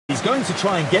He's going to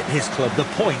try and get his club the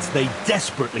points they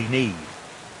desperately need.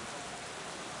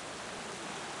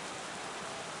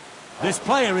 This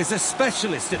player is a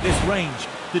specialist at this range.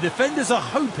 The defenders are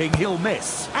hoping he'll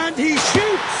miss. And he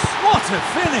shoots! What a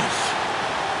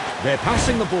finish! They're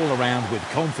passing the ball around with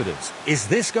confidence. Is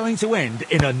this going to end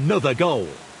in another goal?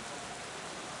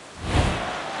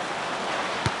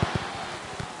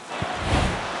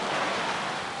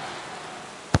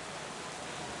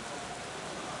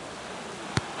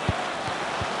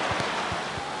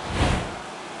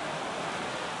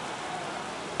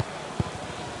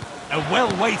 A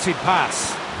well-weighted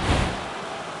pass.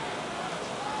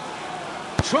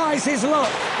 Tries his luck.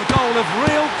 A goal of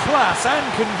real class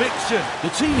and conviction. The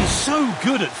team is so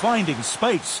good at finding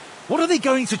space. What are they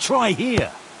going to try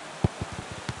here?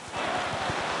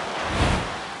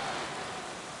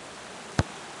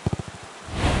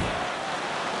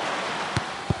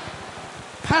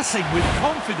 Passing with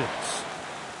confidence.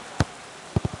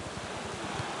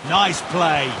 Nice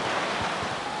play.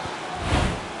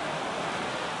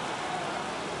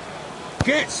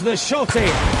 Gets the shot in.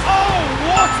 Oh,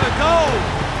 what a goal!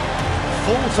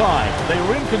 Full time. They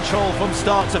were in control from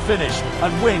start to finish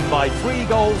and win by 3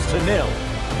 goals to 0.